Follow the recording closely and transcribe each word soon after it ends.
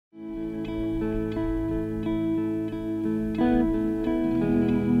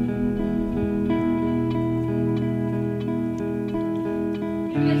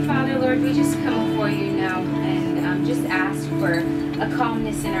just come before you now and just ask for a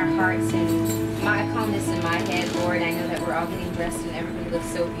calmness in our hearts and my calmness in my head, Lord. I know that we're all getting dressed and everybody looks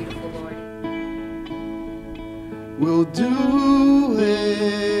so beautiful, Lord. We'll do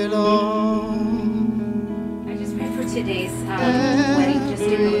it all. I just pray for today's wedding, just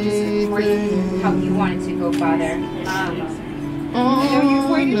to go just according how you want it to go, Father. I know you've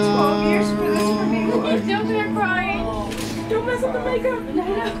waited 12 years for this for me, Lord. Don't start crying. Don't mess up the makeup. No.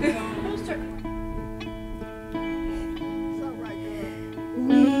 Don't start.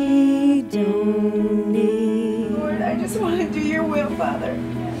 We don't need, Lord, I just want to do your will, Father.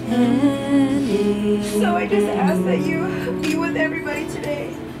 anyone, So I just ask that you be with everybody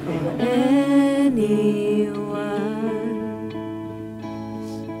today.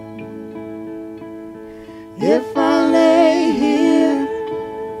 If I lay here,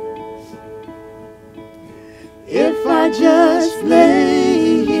 if I just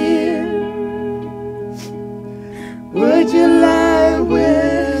lay here, would you lie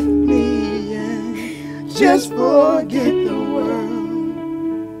with me and just forget the world?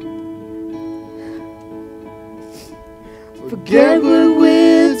 Forget what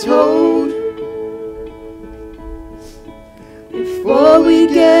we're told before we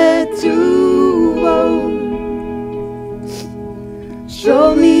get too old.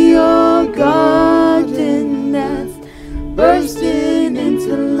 Show me your garden that's bursting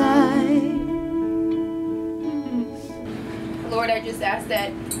into light. Lord, I just ask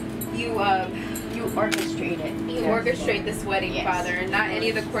that you orchestrate it. You orchestrate this wedding, Father, and not any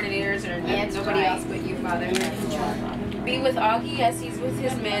of the coordinators or nobody else but you, Father. Be with Augie as he's with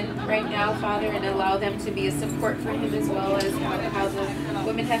his men right now, Father, and allow them to be a support for him as well as how the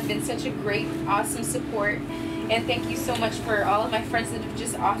women have been such a great, awesome support. And thank you so much for all of my friends that have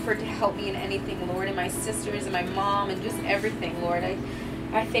just offered to help me in anything, Lord, and my sisters and my mom and just everything, Lord.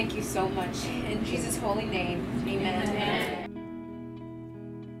 I thank you so much. In Jesus' holy name, amen. Amen.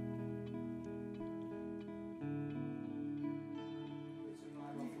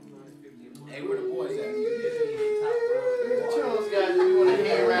 Hey, where the boys at? Those guys, if you want to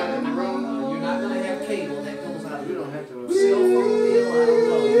hang around in the room, You're not going to have cable that goes out. You don't have to cell phone deal. I don't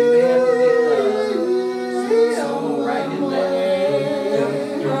know. You may have to get someone right in there.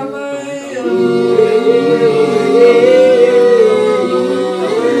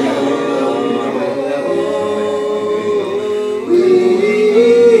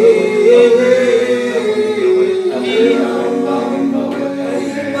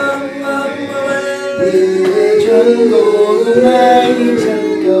 Jungle, the mighty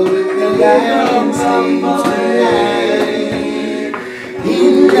jungle, the lion sleeps tonight.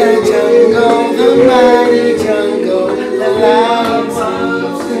 In the jungle, the mighty jungle, the lion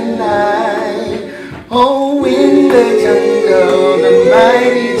sleeps tonight. Oh, in the jungle, the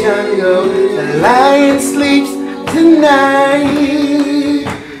mighty jungle, the lion sleeps tonight.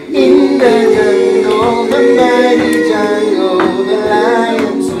 In the jungle, the mighty jungle, the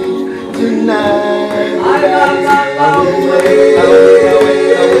lion sleeps tonight.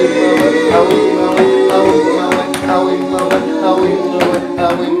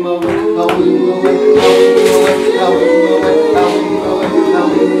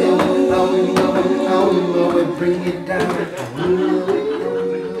 Bring it down.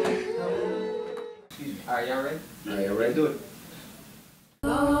 Alright, y'all ready? Alright, y'all ready? Do it.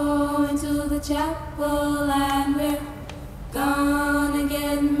 going to the chapel and we're gonna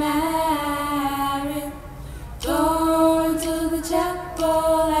get married. Going to the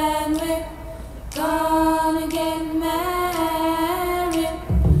chapel and we're gonna get married.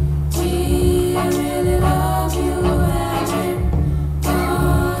 We really love you and we're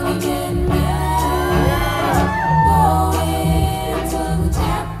gonna get married. Going to the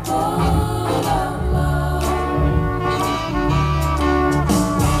chapel of love.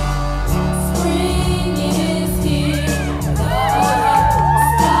 Spring is here, the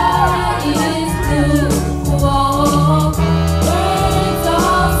stars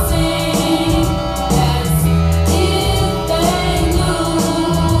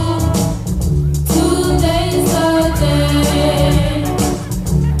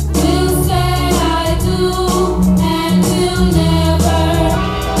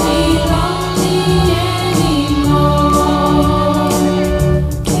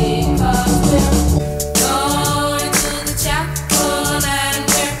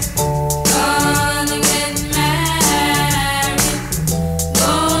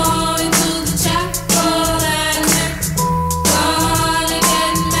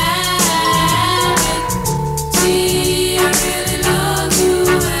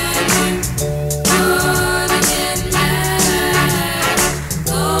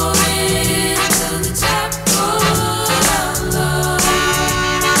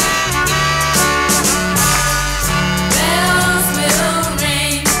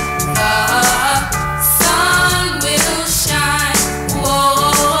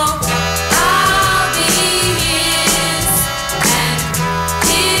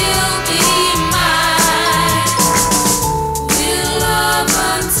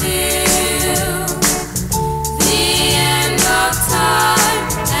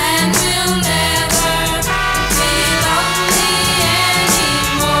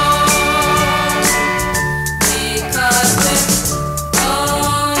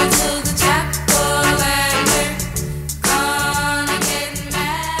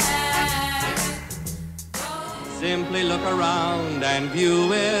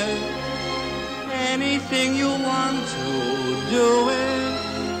anything you want to do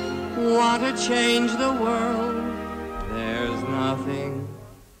it. Want to change the world, there's nothing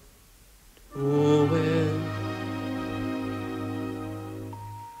to it.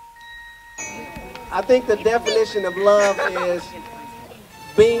 I think the definition of love is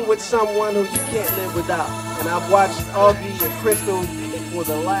being with someone who you can't live without. And I've watched Auggie and Crystal for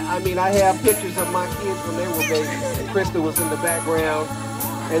the I mean, I have pictures of my kids when they were babies, and Crystal was in the background.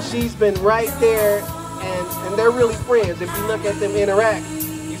 And she's been right there, and they're really friends. If you look at them interact,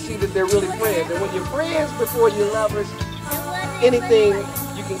 you see that they're really friends. And when you're friends before you're lovers, anything,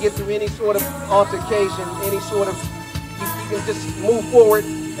 you can get through any sort of altercation, any sort of, you can just move forward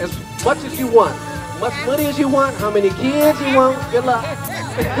as much as you want. Much money as you want, how many kids you want, good luck.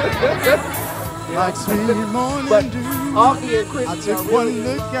 Like sweet morning but dew, Auggie and Chris I took one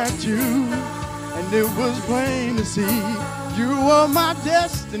look at you, and it was plain to see you were my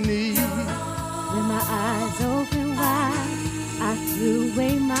destiny. When my eyes open wide, I threw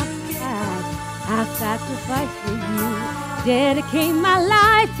away my pride. I sacrificed for you, dedicate my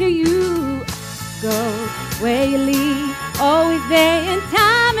life to you. Go where you lead, always there in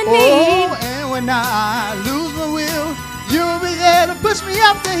time of need. Oh, and when I lose my will, you'll be there to push me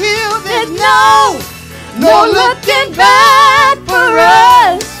up the hill. There's no looking back for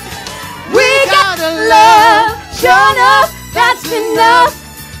us. We got love, sure enough, that's enough.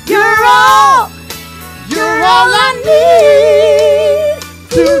 You're all I need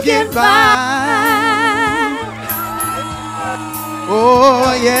to get by.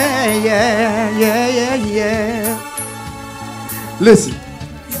 Oh, yeah, yeah, yeah, yeah, yeah. Listen,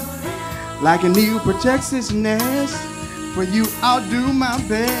 like an eagle protects its nest, for you I'll do my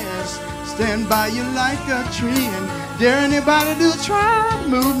best. Stand by you like a tree and dare anybody to try to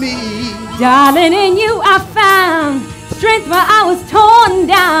move me. Darling, in you I found strength while I was torn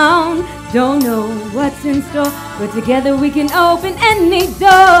down. Don't know what's in store, but together we can open any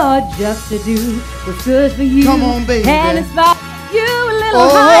door just to do what's good for you. Come on, baby. And inspire you a little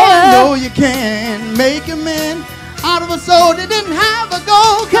Oh, higher. I know you can make a man out of a soul that didn't have a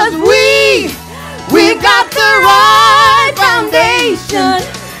goal. Cause we've got the right foundation,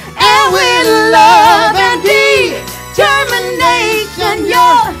 and with love and determination,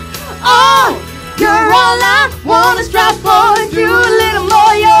 you're all I wanna strive for, and do a little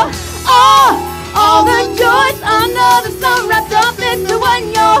more. You're all the joys under the sun wrapped up into one.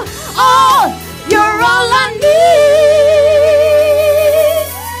 You're all I need.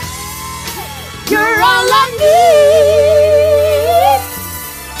 You're all I need.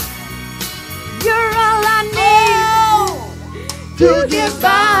 You're all I need to get by.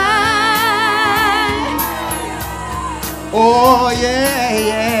 Oh, yeah,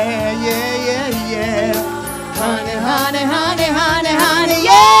 yeah, yeah, yeah, yeah. Honey, honey, honey, honey, honey,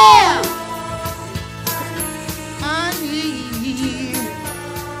 yeah. I need,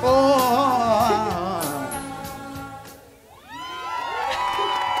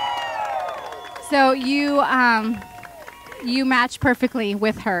 So you match perfectly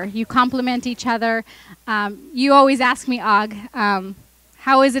with her. You complement each other. You always ask me, Aug,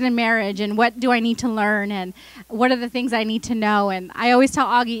 how is it in marriage, and what do I need to learn, and what are the things I need to know? And I always tell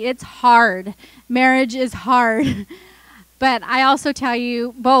Auggie, it's hard. Marriage is hard. But I also tell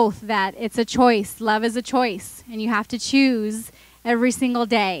you both that it's a choice. Love is a choice, and you have to choose every single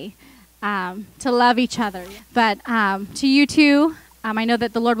day to love each other. But to you two, I know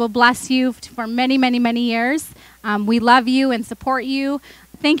that the Lord will bless you for many, many, many years. We love you and support you.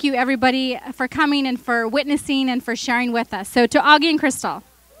 Thank you, everybody, for coming and for witnessing and for sharing with us. So to Auggie and Crystal.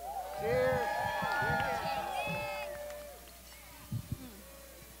 Cheers.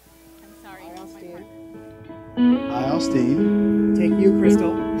 I'm sorry. I, Austin, Take you,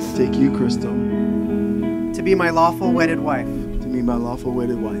 Crystal, take you, Crystal, to be my lawful wedded wife. to be my lawful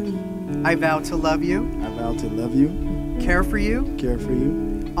wedded wife. I vow to love you, I vow to love you, care for you, care for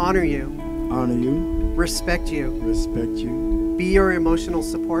you, honor you, honor you, respect you, respect you, be your emotional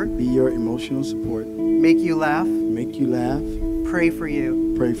support, be your emotional support, make you laugh, make you laugh, pray for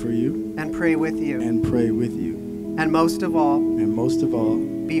you, pray for you, and pray with you. and pray with you. And most of all, And most of all,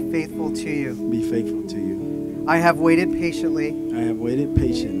 be faithful to you. be faithful to you. I have waited patiently I have waited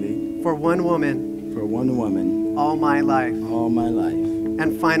patiently for one woman for one woman all my life. all my life.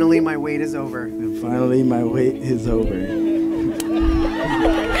 And finally, my wait is over. And finally, my wait is over.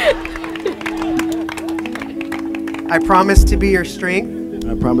 I promise to be your strength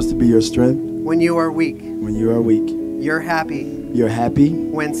I promise to be your strength when you are weak. when you are weak. You're happy You're happy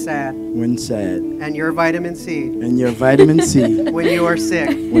when sad. when sad. And you're vitamin C And you're vitamin C when you are sick.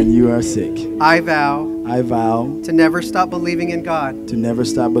 when you are sick. I vow I vow to never stop believing in God to never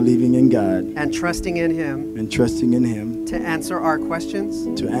stop believing in God and trusting in Him and trusting in Him to answer our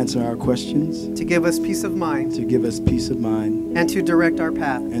questions, to answer our questions, to give us peace of mind, to give us peace of mind, and to direct our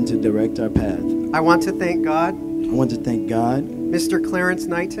path. and to direct our path. I want to thank God, I want to thank God, Mr. Clarence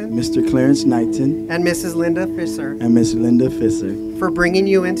Knighton, Mr. Clarence Knighton, and Mrs. Linda Fisher and Miss Linda Fisser for bringing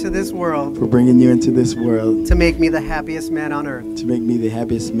you into this world for bringing you into this world to make me the happiest man on earth. to make me the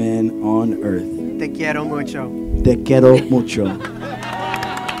happiest man on earth. Te quiero mucho. Te quiero mucho.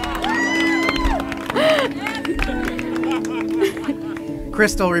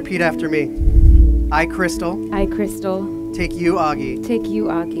 Crystal, repeat after me. I, Crystal, I, Crystal, take you, Auggie, take you,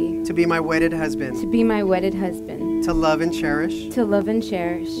 Auggie, to be my wedded husband, to be my wedded husband, to love and cherish to love and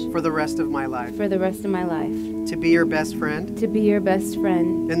cherish for the rest of my life, for the rest of my life, to be your best friend to be your best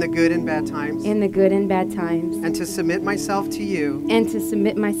friend in the good and bad times, in the good and bad times, and to submit myself to you and to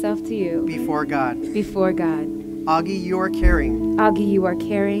submit myself to you before God. before God. Auggie, you are caring, Auggie, you are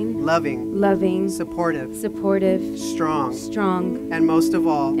caring, loving, loving, supportive, supportive, strong, strong, and most of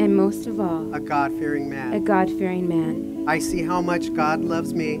all, and most of all, a God-fearing a man. God-fearing man. I see how much God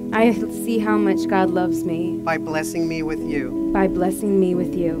loves me I see how much God loves me by blessing me with you, by blessing me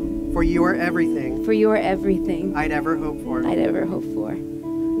with you, for you are everything for you are everything I'd ever hope for. I'd ever hope for.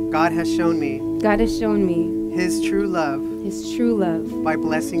 God has shown me God has shown me His true love His true love by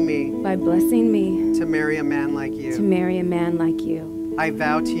blessing me by blessing me to marry a man like to you. marry a man like you. I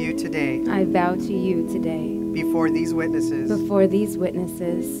vow to you today, I vow to you today, before these witnesses, before these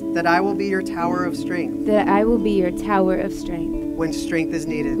witnesses, that I will be your tower of strength that I will be your tower of strength when strength is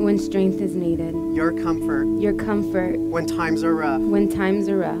needed, when strength is needed, your comfort your comfort when times are rough, when times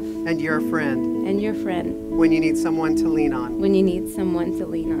are rough, and your friend and your friend when you need someone to lean on. when you need someone to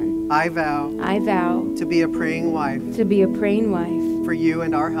lean on. I vow I vow to be a praying wife to be a praying wife for you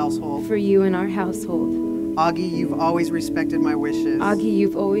and our household. for you and our household. Auggie, you've always respected my wishes Auggie,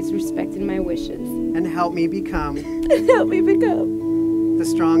 you've always respected my wishes and helped me become and helped me become the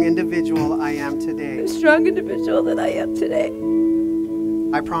strong individual I am today. the strong individual that I am today.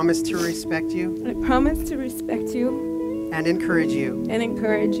 I promise to respect you I promise to respect you and encourage you and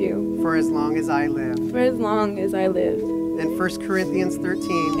encourage you for as long as I live. for as long as I live. In 1 Corinthians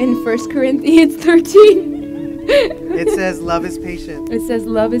 13, In 1 Corinthians 13, it says, love is patient, it says,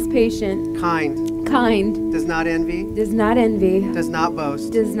 love is patient, kind, kind, does not envy, does not envy, does not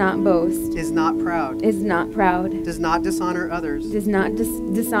boast, does not boast, is not proud, is not proud, does not dishonor others, does not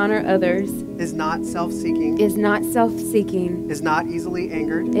dishonor others, is not self-seeking, is not self-seeking, is not easily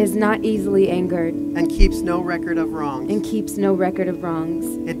angered, is not easily angered, and keeps no record of wrongs. and keeps no record of wrongs.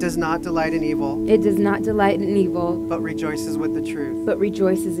 It does not delight in evil, It does not delight in evil, but rejoices with the truth. but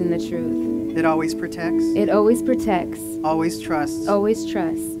rejoices in the truth. It always protects, It always protects, always trusts, always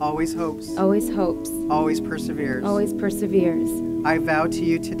trusts, always hopes, always hopes, always perseveres. always perseveres. I vow to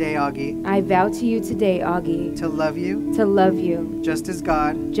you today, Auggie, I vow to you today, Auggie, to love you to love you just as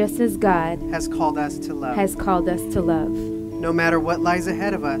God just as God has called us to love. has called us to love. No matter what lies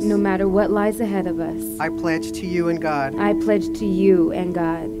ahead of us, No matter what lies ahead of us, I pledge to you and God I pledge to you and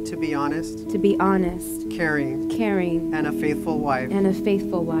God to be honest, to be honest, caring, caring, and a faithful wife and a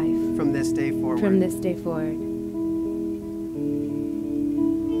faithful wife from this day forward. from this day forward.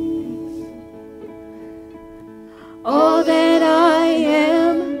 All that I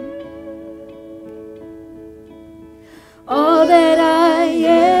am, all that I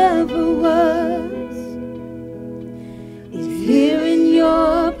ever was, is here in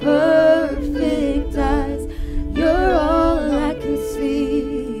your perfect eyes. You're all I can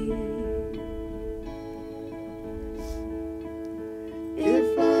see.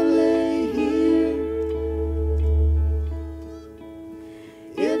 If I lay here,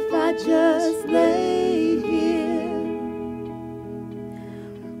 if I just lay here,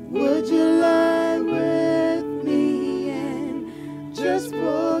 would you lie with me and just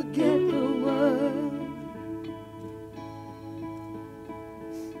forget the world?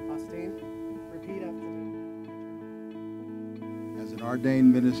 Austin, repeat after me. As an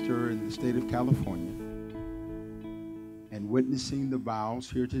ordained minister in the state of California and witnessing the vows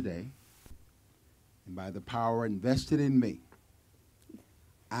here today, and by the power invested in me,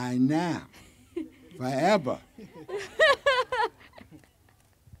 I now forever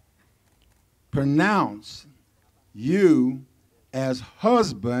pronounce you as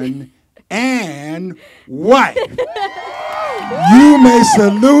husband and wife. You may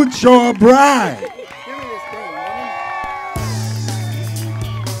salute your bride.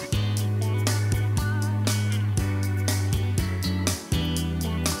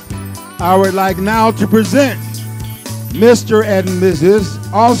 I would like now to present Mr. and Mrs.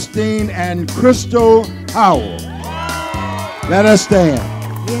 Austin and Crystal Howell. Let us stand.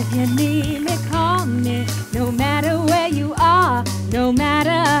 If you need me, call me. No matter where you are, no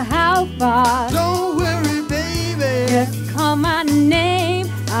matter how far. Don't worry, baby. Just call my name.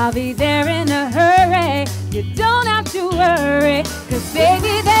 I'll be there in a hurry. You don't have to worry. 'Cause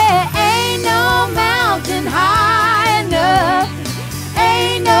baby, there ain't no mountain high enough.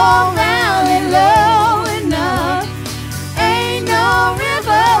 Ain't no valley low enough. Ain't no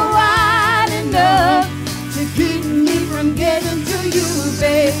river wide enough to keep me from getting to you,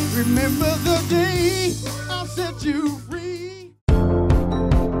 babe. Remember the day I set you free.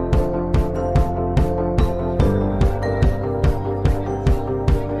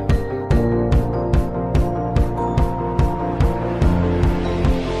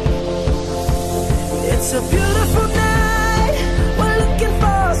 It's a beautiful night. We're looking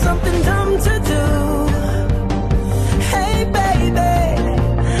for something dumb to do. Hey baby,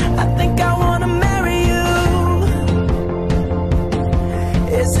 I think I wanna marry you.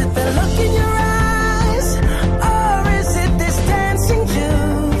 Is it the look in your eyes, or is it this dancing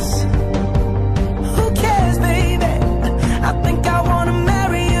juice? Who cares, baby? I think I wanna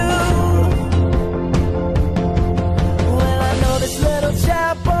marry you. Well, I know this little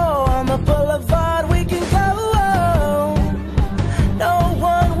chapel on the boulevard we can go. No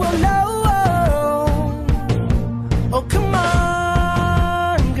one will know. Oh, come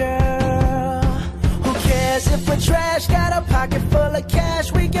on, girl. Who cares if we're trash? Got a pocket full of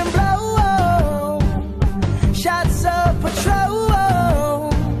cash we can blow. Shots of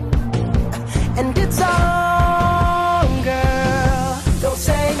Patrol, and it's on, girl. Don't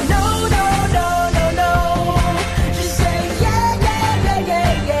say no, no, no, no, no. Just say yeah, yeah, yeah,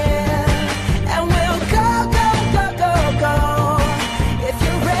 yeah, yeah. And we'll go, go, go, go, go. If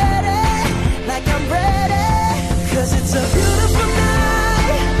you're ready, like I'm ready. 'Cause it's a beautiful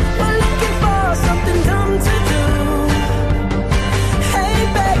night. We're looking for something dumb to do. Hey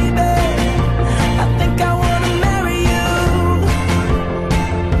baby, I think I wanna marry you.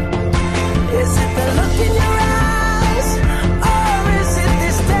 Is it the look in your eyes, or is it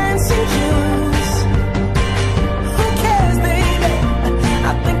this dancing juice? Who cares, baby?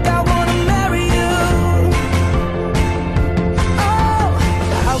 I think I wanna marry you. Oh,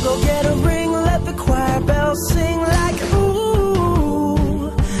 I'll go get a ring, let the choir bells sing like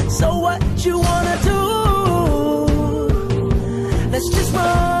ooh. So what you wanna do? Let's just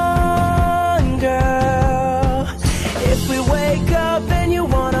run, girl. If we wake up and you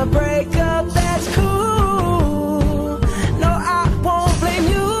wanna break up, that's cool. No, I won't blame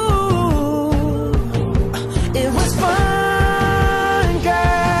you. It was fun,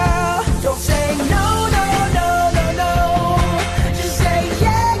 girl. Don't say no, no, no, no, no. Just say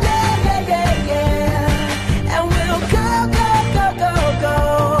yeah, yeah, yeah, yeah, yeah. And we'll go, go, go, go, go.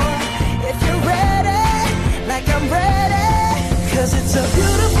 If you're ready, like I'm ready. 'Cause it's a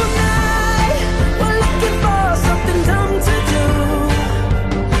beautiful night. We're looking for something dumb to do.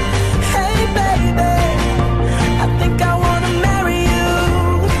 Hey baby, I think I wanna marry you.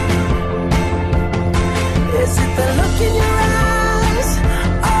 Is it the look in your eyes,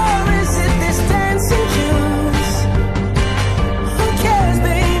 or is it this dancing juice? Who cares,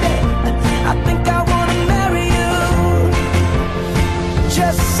 baby? I think I wanna marry you.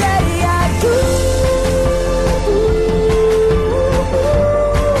 Just say I do.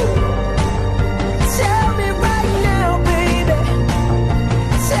 Tell me right now, baby.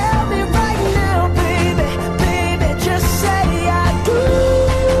 Tell me right now, baby. Baby, just say I do.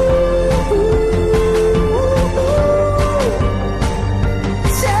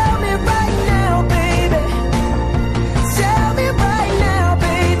 Tell me right now, baby. Tell me right now,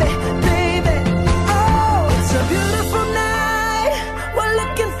 baby. Baby, oh, it's a beautiful night. We're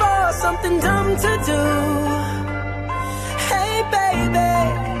looking for something dumb to do. Hey baby,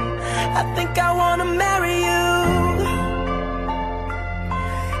 I think I wanna marry you.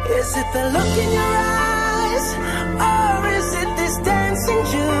 Is it the look in your eyes, or is it this dancing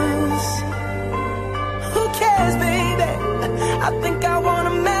juice? Who cares, baby? I think I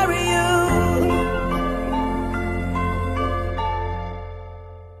wanna marry you.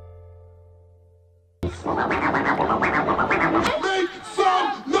 Make some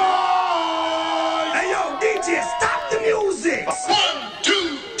noise! Hey yo, DJ, stop the music! 1, 2,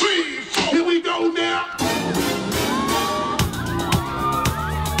 3, 4. Here we go now.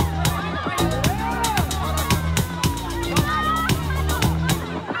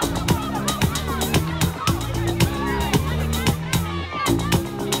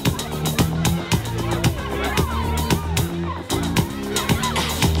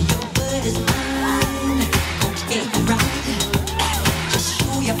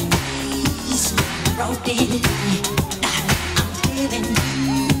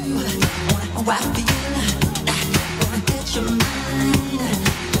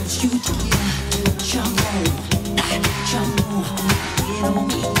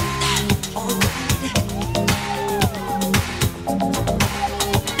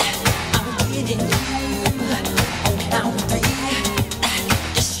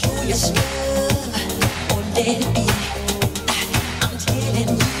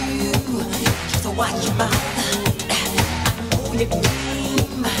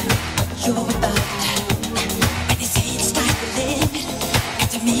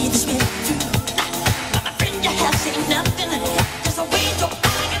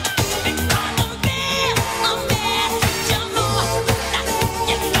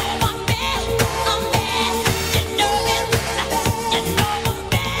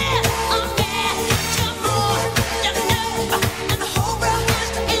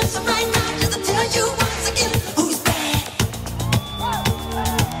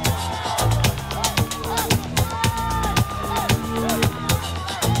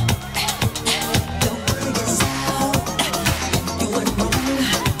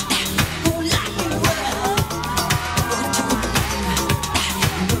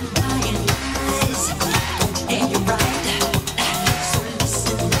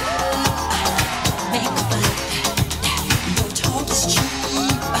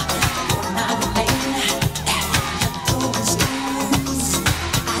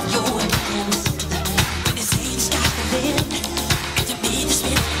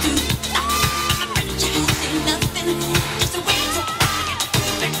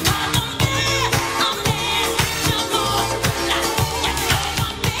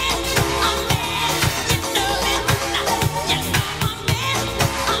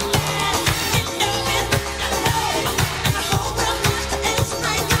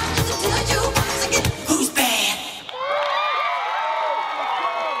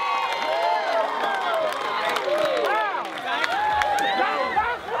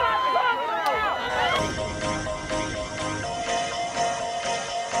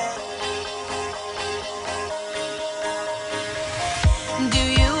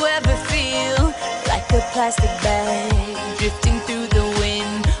 Plastic bag drifting through the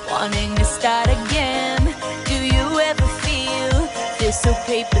wind, wanting to start again. Do you ever feel so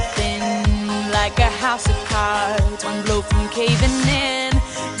paper thin, like a house of cards, one blow from caving in?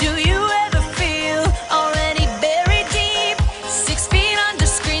 Do you ever feel already buried deep, 6 feet under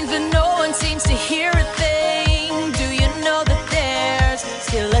screens, but no one seems to hear a thing? Do you know that there's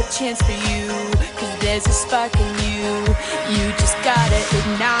still a chance for you, 'cause there's a spark in you? You just gotta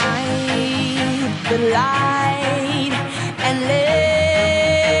ignite the light and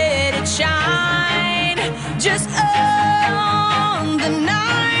let it shine. Just own the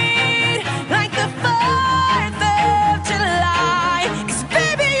night like the 4th of July. 'Cause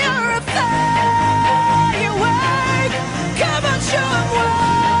baby, you're a firework. Come on, show 'em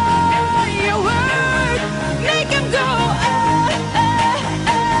what you work. Make 'em go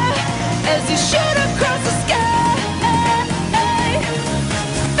as you shoot across the sky.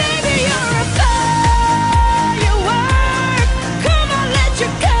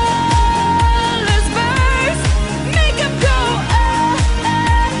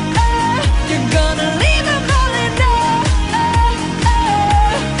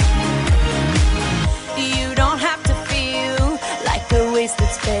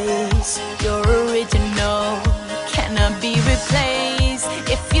 Your original cannot be replaced.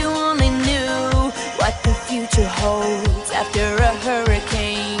 If you only knew what the future holds, after a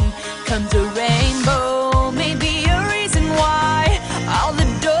hurricane comes a rainbow. Maybe a reason why all the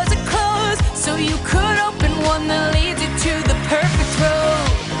doors are closed, so you could open one that leads you to the perfect road.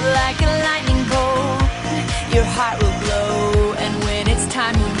 Like a lightning bolt, your heart will glow, and when it's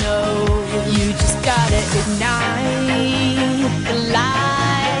time, you know you just gotta ignite the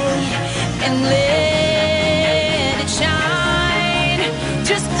light and let it shine.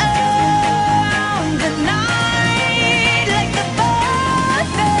 Just own the night like the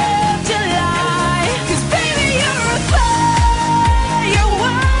 4th of July. 'Cause baby, you're a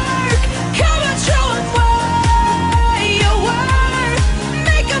firework. Come on, show 'em what you work.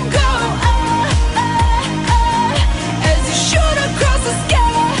 Make 'em go as you shoot across the sky.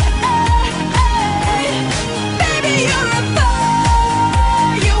 Baby,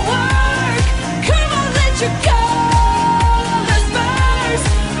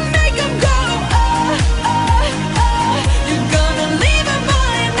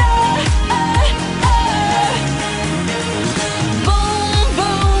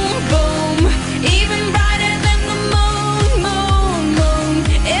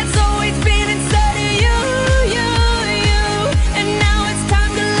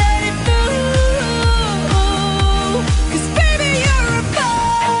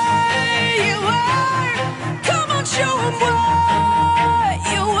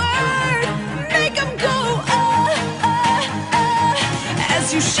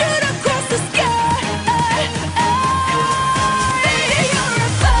 'cause you should have